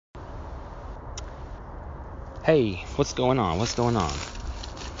Hey, what's going on? What's going on?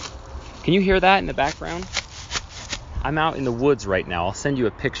 Can you hear that in the background? I'm out in the woods right now. I'll send you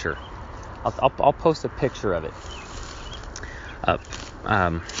a picture. I'll post a picture of it up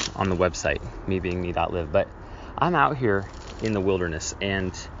on the website, mebeingme.live. But I'm out here in the wilderness,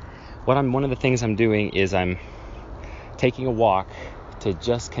 and one of the things I'm doing is I'm taking a walk to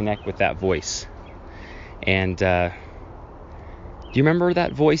just connect with that voice. And do you remember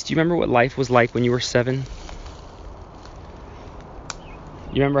that voice? Do you remember what life was like when you were 7?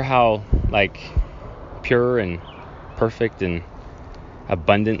 You remember how pure and perfect and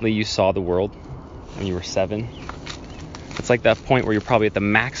abundantly you saw the world when you were 7? It's like that point where you're probably at the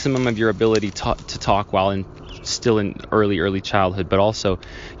maximum of your ability to talk while still in early childhood, but also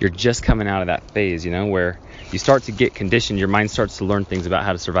you're just coming out of that phase, where you start to get conditioned. Your mind starts to learn things about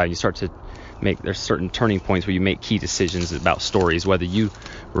how to survive. You start to there's certain turning points where you make key decisions about stories, whether you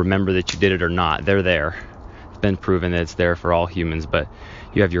remember that you did it or not. They're there. It's been proven that it's there for all humans, but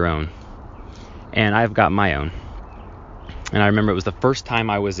you have your own. And I've got my own. And I remember it was the first time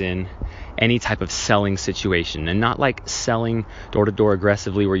I was in any type of selling situation, and not like selling door to door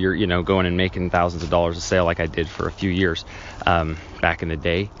aggressively where you're going and making thousands of dollars a sale like I did for a few years back in the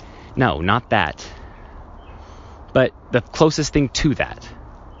day. No, not that. But the closest thing to that.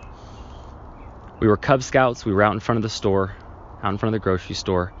 We were Cub Scouts. We were out in front of the store, out in front of the grocery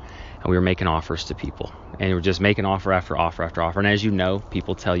store, and we were making offers to people. And we were just making offer after offer after offer. And as you know,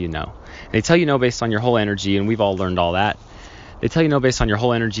 people tell you no. And they tell you no based on your whole energy, and we've all learned all that. They tell you no based on your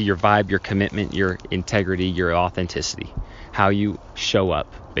whole energy, your vibe, your commitment, your integrity, your authenticity, how you show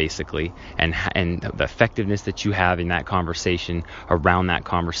up, basically, and the effectiveness that you have in that conversation, around that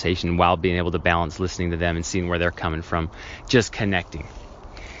conversation, while being able to balance listening to them and seeing where they're coming from, just connecting.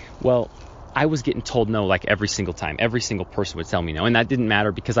 Well, I was getting told no like every single time. Every single person would tell me no, and that didn't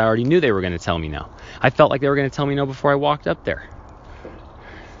matter because I already knew they were going to tell me no. I felt like they were going to tell me no before I walked up there.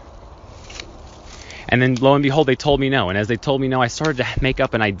 And then lo and behold, they told me no. And as they told me no, I started to make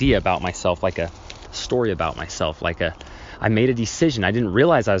up an idea about myself, like a story about myself, I made a decision. I didn't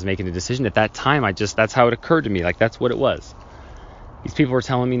realize I was making a decision at that time. That's how it occurred to me. That's what it was. These people were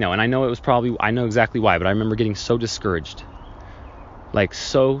telling me no. And I know I know exactly why, but I remember getting so discouraged,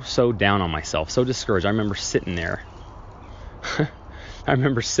 so down on myself, so discouraged. I remember sitting there.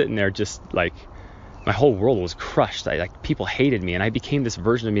 Just my whole world was crushed. People hated me, and I became this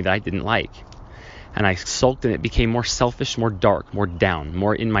version of me that I didn't like. And I sulked, and it became more selfish, more dark, more down,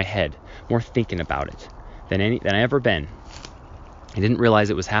 more in my head, more thinking about it than I ever been. I didn't realize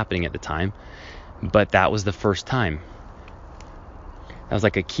it was happening at the time, but that was the first time. That was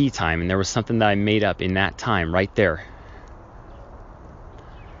like a key time, and there was something that I made up in that time, right there.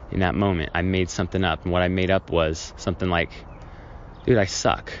 In that moment, I made something up, and what I made up was something like, dude, I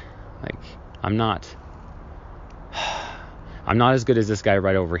suck. I'm not as good as this guy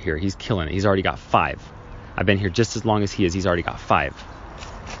right over here. He's killing it. He's already got 5. I've been here just as long as he is. He's already got 5.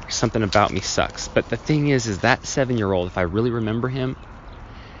 Something about me sucks. But the thing is that 7-year-old, if I really remember him,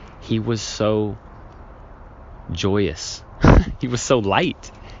 he was so joyous. He was so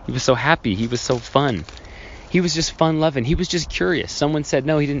light. He was so happy. He was so fun. He was just fun-loving. He was just curious. Someone said,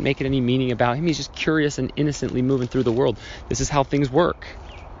 no, he didn't make it any meaning about him. He's just curious and innocently moving through the world. This is how things work.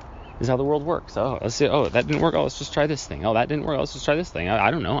 This is how the world works. Oh, let's see. Oh, that didn't work. Oh, let's just try this thing. Oh, that didn't work. Let's just try this thing.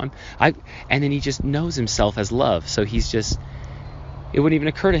 I don't know. And then he just knows himself as love. So it wouldn't even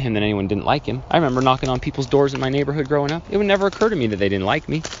occur to him that anyone didn't like him. I remember knocking on people's doors in my neighborhood growing up. It would never occur to me that they didn't like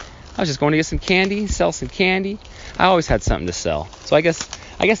me. I was just going to get some candy, sell some candy. I always had something to sell. So I guess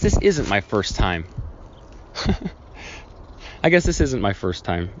this isn't my first time. I guess this isn't my first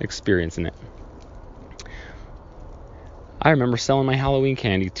time experiencing it. I remember selling my Halloween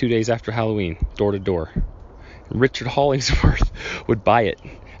candy 2 days after Halloween, door to door. Richard Hollingsworth would buy it.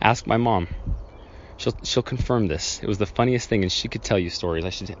 Ask my mom. She'll confirm this. It was the funniest thing, and she could tell you stories.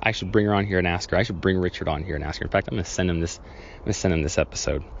 I should bring her on here and ask her. I should bring Richard on here and ask her. In fact, I'm going to send him this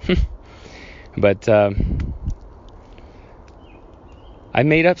episode. But I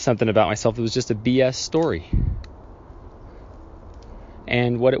made up something about myself that was just a BS story.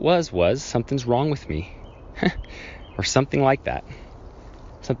 And what it was something's wrong with me. Or something like that.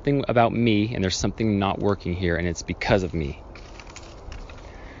 Something about me, and there's something not working here, and it's because of me.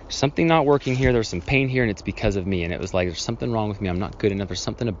 There's something not working here, there's some pain here, and it's because of me. And it was like, there's something wrong with me, I'm not good enough. There's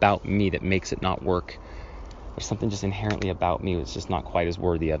something about me that makes it not work. There's something just inherently about me that's just not quite as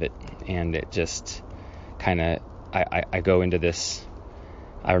worthy of it. And it just kind of, I go into this,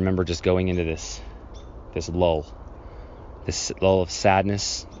 I remember just going into this lull of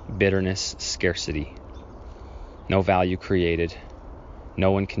sadness, bitterness, scarcity. No value created, No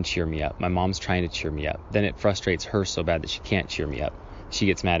one can cheer me up. My mom's trying to cheer me up. Then it frustrates her so bad that she can't cheer me up. She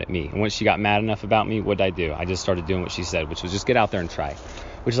gets mad at me. And once she got mad enough about me, what did I do? I just started doing what she said, which was just get out there and try.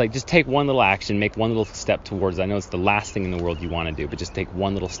 Which is like, just take one little action, make one little step towards it. I know it's the last thing in the world you want to do, but just take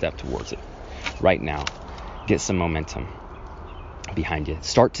one little step towards it right now. Get some momentum behind you.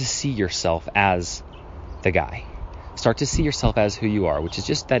 Start to see yourself as the guy. Start to see yourself as who you are, which is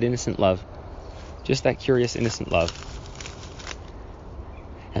just that innocent love, just that curious, innocent love.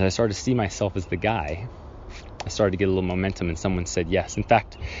 As I started to see myself as the guy, I started to get a little momentum, and someone said yes. In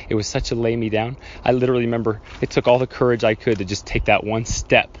fact, it was such a lay me down. I literally remember it took all the courage I could to just take that one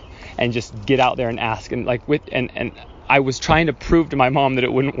step and just get out there and ask. And and I was trying to prove to my mom that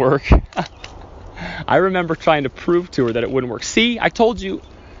it wouldn't work. I remember trying to prove to her that it wouldn't work. See, I told you,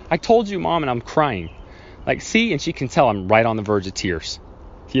 Mom, and I'm crying. Like, see, and she can tell I'm right on the verge of tears,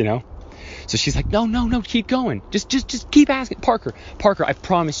 you know? So she's like, no, keep going. Just keep asking. Parker, I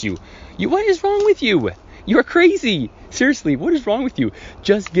promise you, what is wrong with you? You're crazy. Seriously, what is wrong with you?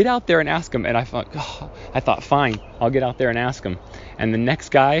 Just get out there and ask him. And I thought, fine, I'll get out there and ask him. And the next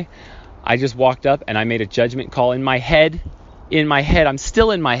guy, I just walked up and I made a judgment call in my head. I'm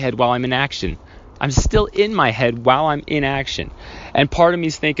still in my head while I'm in action. I'm still in my head while I'm in action. And part of me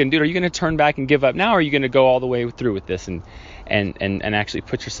is thinking, dude, are you going to turn back and give up now? Or are you going to go all the way through with this and actually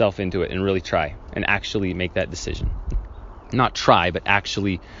put yourself into it and really try and actually make that decision? Not try, but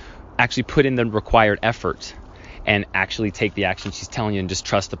actually put in the required effort and actually take the action she's telling you and just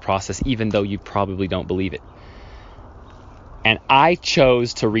trust the process, even though you probably don't believe it. And I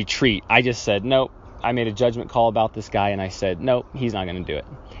chose to retreat. I just said, nope. I made a judgment call about this guy, and I said, nope, he's not going to do it.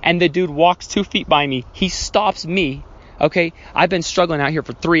 And the dude walks 2 feet by me. He stops me. Okay, I've been struggling out here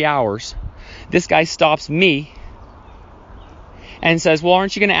for 3 hours. This guy stops me and says, well,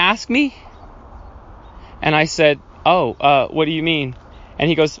 aren't you going to ask me? And I said, what do you mean? And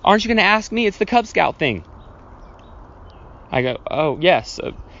he goes, aren't you going to ask me? It's the Cub Scout thing. I go, oh, yes,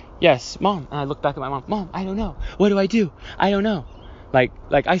 Mom. And I look back at my mom. Mom, I don't know. What do I do? I don't know. Like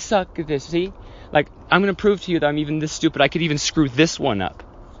I suck at this, see? Like, I'm going to prove to you that I'm even this stupid. I could even screw this one up.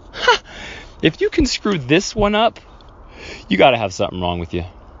 If you can screw this one up, you got to have something wrong with you.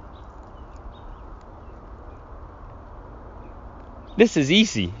 This is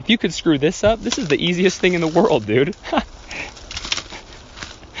easy. If you could screw this up, this is the easiest thing in the world, dude.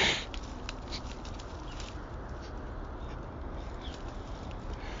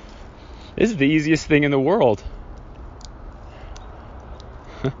 This is the easiest thing in the world.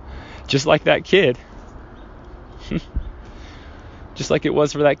 Just like that kid. Just like it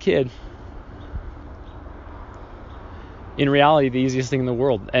was for that kid. In reality, the easiest thing in the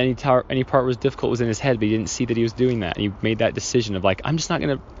world. Any part was difficult was in his head, but he didn't see that he was doing that. And he made that decision of like, I'm just not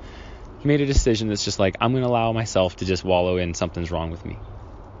going to... He made a decision that's just like, I'm going to allow myself to just wallow in something's wrong with me.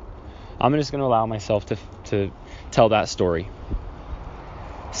 I'm just going to allow myself to tell that story.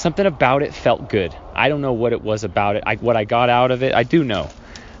 Something about it felt good. I don't know what it was about it. What I got out of it, I do know.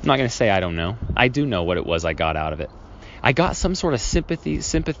 I'm not going to say I don't know. I do know what it was I got out of it. I got some sort of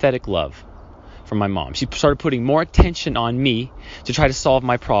sympathetic love from my mom. She started putting more attention on me to try to solve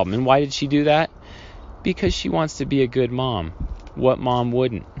my problem. And why did she do that? Because she wants to be a good mom. What mom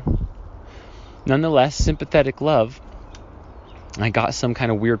wouldn't? Nonetheless, sympathetic love. I got some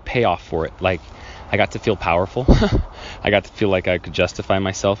kind of weird payoff for it. Like, I got to feel powerful. I got to feel like I could justify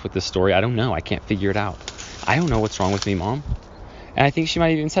myself with this story. I don't know. I can't figure it out. I don't know what's wrong with me, Mom. And I think she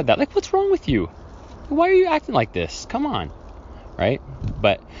might have even said that. Like, what's wrong with you? Why are you acting like this? Come on. Right?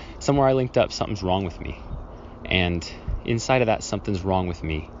 But somewhere I linked up, something's wrong with me. And inside of that, something's wrong with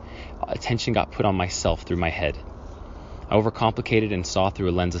me. Attention got put on myself through my head. I overcomplicated and saw through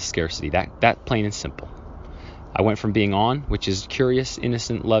a lens of scarcity. That plain and simple. I went from being on, which is curious,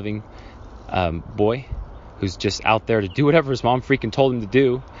 innocent, loving boy who's just out there to do whatever his mom freaking told him to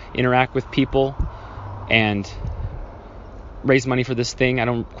do, interact with people, and raise money for this thing. I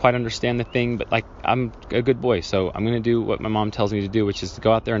don't quite understand the thing, but like, I'm a good boy, so I'm going to do what my mom tells me to do, which is to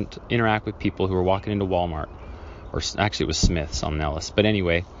go out there and interact with people who are walking into Walmart. Or actually it was Smith's on Nellis. But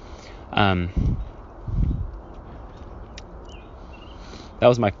anyway, that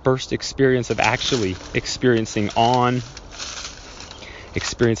was my first experience of actually experiencing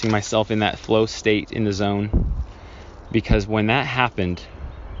myself in that flow state in the zone. Because when that happened,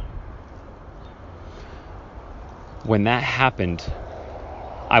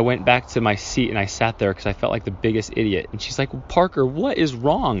 I went back to my seat and I sat there because I felt like the biggest idiot. And she's like, well, Parker, what is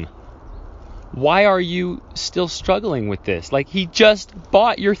wrong? Why are you still struggling with this? Like, he just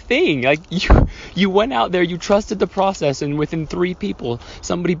bought your thing. Like, you went out there, you trusted the process, and within 3 people,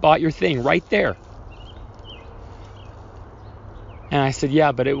 somebody bought your thing right there. And I said,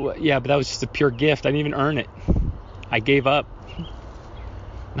 yeah, but that was just a pure gift. I didn't even earn it. I gave up.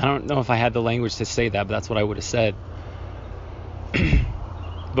 I don't know if I had the language to say that, but that's what I would have said.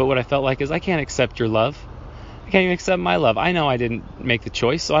 But what I felt like is, I can't accept your love. I can't even accept my love. I know I didn't make the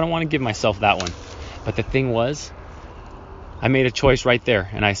choice, so I don't want to give myself that one. But the thing was, I made a choice right there.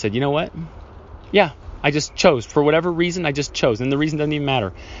 And I said, you know what? Yeah, I just chose. For whatever reason, I just chose. And the reason doesn't even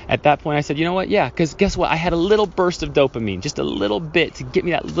matter. At that point, I said, you know what? Yeah, because guess what? I had a little burst of dopamine, just a little bit to get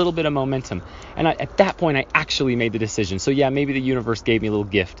me that little bit of momentum. And at that point, I actually made the decision. So yeah, maybe the universe gave me a little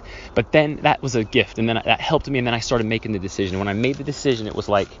gift. But then that was a gift. And then that helped me. And then I started making the decision. When I made the decision, it was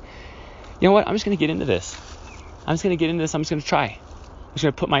like, you know what? I'm just going to get into this. I'm just going to try. I'm just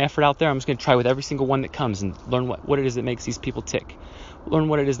going to put my effort out there. I'm just going to try with every single one that comes and learn what it is that makes these people tick. Learn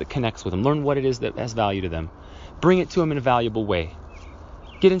what it is that connects with them. Learn what it is that has value to them. Bring it to them in a valuable way.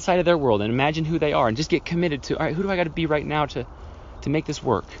 Get inside of their world and imagine who they are and just get committed to, all right, who do I got to be right now to make this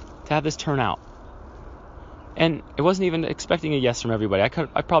work, to have this turn out? And it wasn't even expecting a yes from everybody. I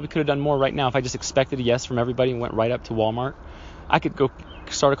probably could have done more right now if I just expected a yes from everybody and went right up to Walmart. I could go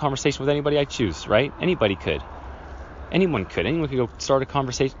start a conversation with anybody I choose, right? Anybody could. Anyone could go start a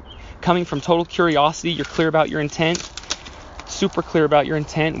conversation. Coming from total curiosity, you're clear about your intent, super clear about your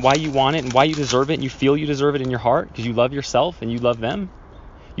intent, why you want it and why you deserve it, and you feel you deserve it in your heart because you love yourself and you love them.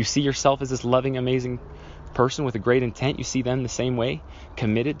 You see yourself as this loving, amazing person with a great intent. You see them the same way,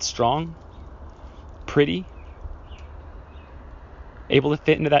 committed, strong, pretty, able to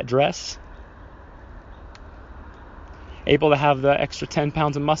fit into that dress, able to have the extra 10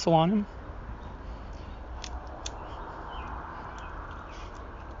 pounds of muscle on him.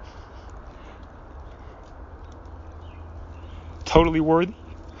 Totally worthy.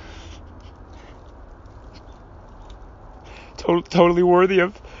 Totally worthy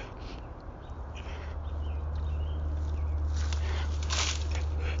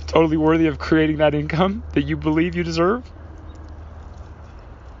of creating that income that you believe you deserve.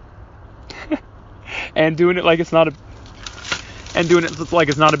 And doing it like it's not a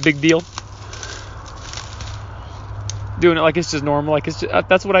big deal. Doing it like it's just normal, like it's just,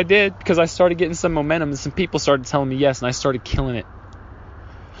 that's what I did because I started getting some momentum and some people started telling me yes and I started killing it.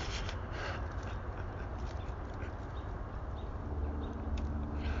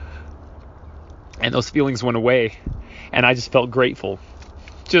 And those feelings went away and I just felt grateful.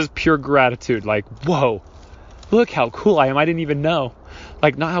 Just pure gratitude, like, whoa, look how cool I am. I didn't even know.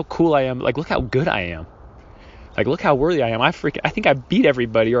 Like, not how cool I am, like, look how good I am. Like, look how worthy I am. I think I beat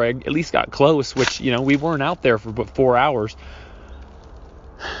everybody, or I at least got close, which, we weren't out there for but 4 hours.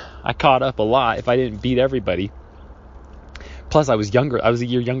 I caught up a lot if I didn't beat everybody. Plus, I was younger. I was a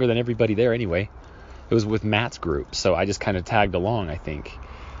year younger than everybody there anyway. It was with Matt's group, so I just kind of tagged along, I think.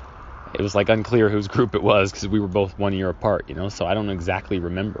 It was like unclear whose group it was because we were both 1 year apart, so I don't exactly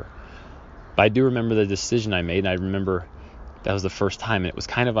remember. But I do remember the decision I made, and I remember that was the first time, and it was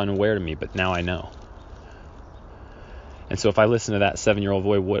kind of unaware to me, but now I know. And so if I listen to that 7-year-old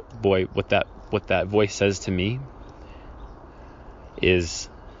boy, what that voice says to me is,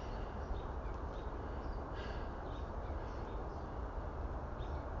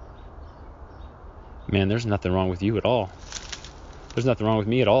 man, there's nothing wrong with you at all. There's nothing wrong with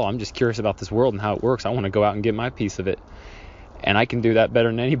me at all. I'm just curious about this world and how it works. I want to go out and get my piece of it. And I can do that better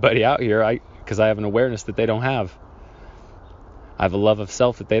than anybody out here because I have an awareness that they don't have. I have a love of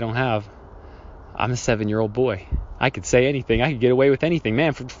self that they don't have. I'm a 7-year-old boy. I could say anything. I could get away with anything.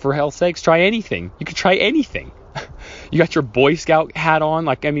 Man, for hell's sakes, try anything. You could try anything. You got your Boy Scout hat on.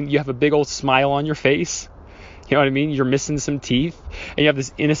 You have a big old smile on your face. You know what I mean? You're missing some teeth. And you have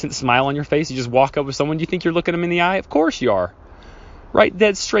this innocent smile on your face. You just walk up with someone. Do you think you're looking them in the eye? Of course you are. Right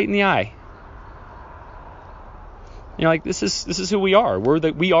dead straight in the eye. This is who we are.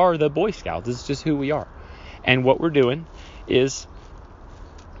 We are the Boy Scouts. This is just who we are. And what we're doing is,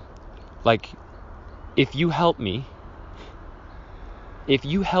 if you help me, if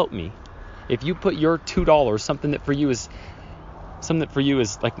you put your $2, something that for you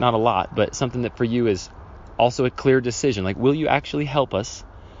is like not a lot, but something that for you is also a clear decision. Will you actually help us?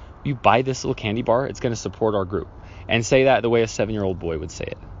 You buy this little candy bar, it's going to support our group. And say that the way a 7-year-old boy would say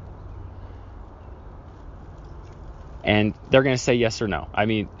it. And they're going to say yes or no.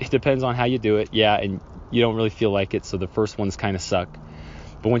 It depends on how you do it. Yeah, and you don't really feel like it, so the first ones kind of suck.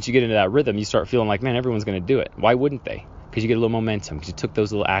 But once you get into that rhythm, you start feeling like, man, everyone's going to do it. Why wouldn't they? Because you get a little momentum. Because you took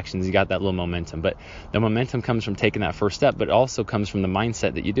those little actions, you got that little momentum. But the momentum comes from taking that first step, but it also comes from the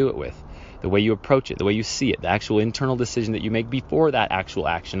mindset that you do it with. The way you approach it, the way you see it, the actual internal decision that you make before that actual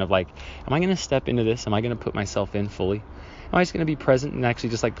action of am I going to step into this? Am I going to put myself in fully? Am I just going to be present and actually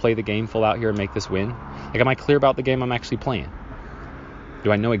just play the game full out here and make this win? Am I clear about the game I'm actually playing?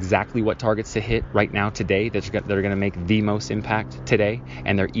 Do I know exactly what targets to hit right now today that are going to make the most impact today,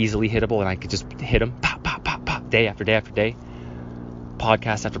 and they're easily hittable and I could just hit them pop, pop, pop, pop, day after day after day,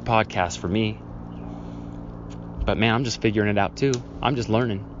 podcast after podcast for me. But man, I'm just figuring it out too. I'm just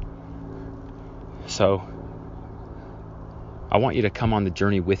learning. So I want you to come on the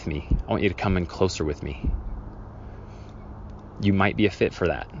journey with me. I want you to come in closer with me. You might be a fit for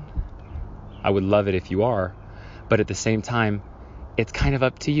that. I would love it if you are, but at the same time, it's kind of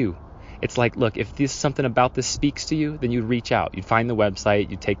up to you. It's like, look, if something about this speaks to you, then you'd reach out. You'd find the website,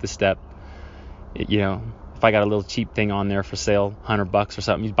 you'd take the step. If I got a little cheap thing on there for sale, $100 or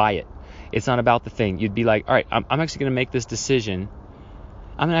something, you'd buy it. It's not about the thing. You'd be like, all right, I'm actually going to make this decision.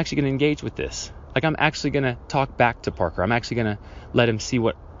 I'm actually going to engage with this. Like, I'm actually going to talk back to Parker. I'm actually going to let him see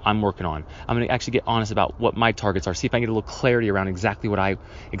what I'm working on. I'm going to actually get honest about what my targets are. See if I can get a little clarity around exactly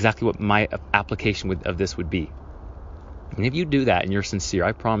what my application of this would be. And if you do that and you're sincere,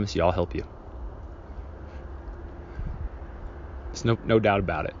 I promise you I'll help you. There's no doubt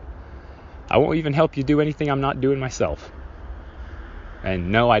about it. I won't even help you do anything I'm not doing myself.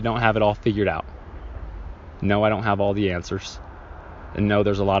 And no, I don't have it all figured out. No, I don't have all the answers. And no,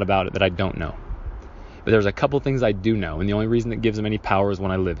 there's a lot about it that I don't know. But there's a couple things I do know, and the only reason that gives them any power is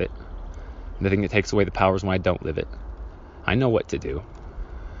when I live it. And the thing that takes away the power is when I don't live it. I know what to do.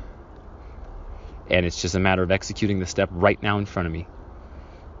 And it's just a matter of executing the step right now in front of me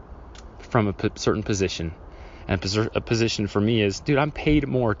from a certain position. And a position for me is, dude, I'm paid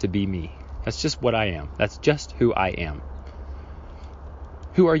more to be me. That's just what I am. That's just who I am.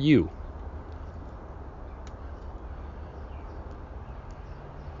 Who are you?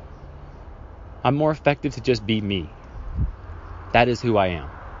 I'm more effective to just be me. That is who I am.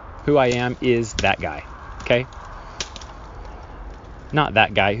 Who I am is that guy. Okay? Not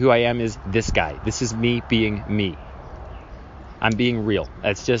that guy. Who I am is this guy. This is me being me. I'm being real.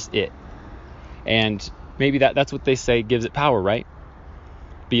 That's just it. And maybe that's what they say gives it power, right?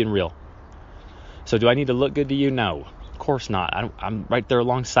 Being real. So do I need to look good to you? No, of course not. I'm right there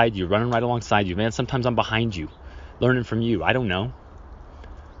alongside you, running right alongside you. Man, sometimes I'm behind you, learning from you. I don't know.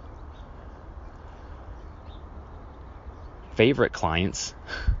 Favorite clients,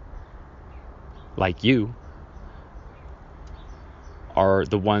 like you, are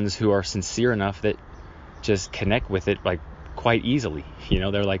the ones who are sincere enough that just connect with it like quite easily.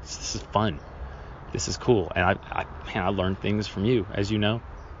 They're like, this is fun. This is cool. And I learned things from you, as you know.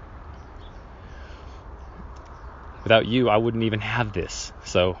 Without you, I wouldn't even have this.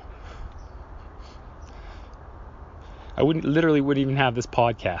 So I wouldn't even have this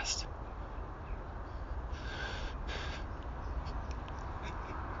podcast.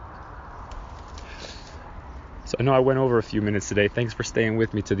 So I know I went over a few minutes today. Thanks for staying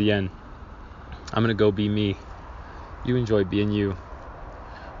with me to the end. I'm going to go be me. You enjoy being you.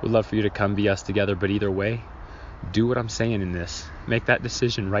 Would love for you to come be us together, but either way, do what I'm saying in this. Make that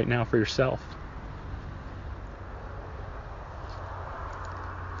decision right now for yourself.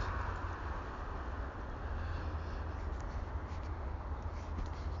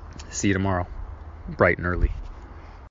 See you tomorrow, bright and early.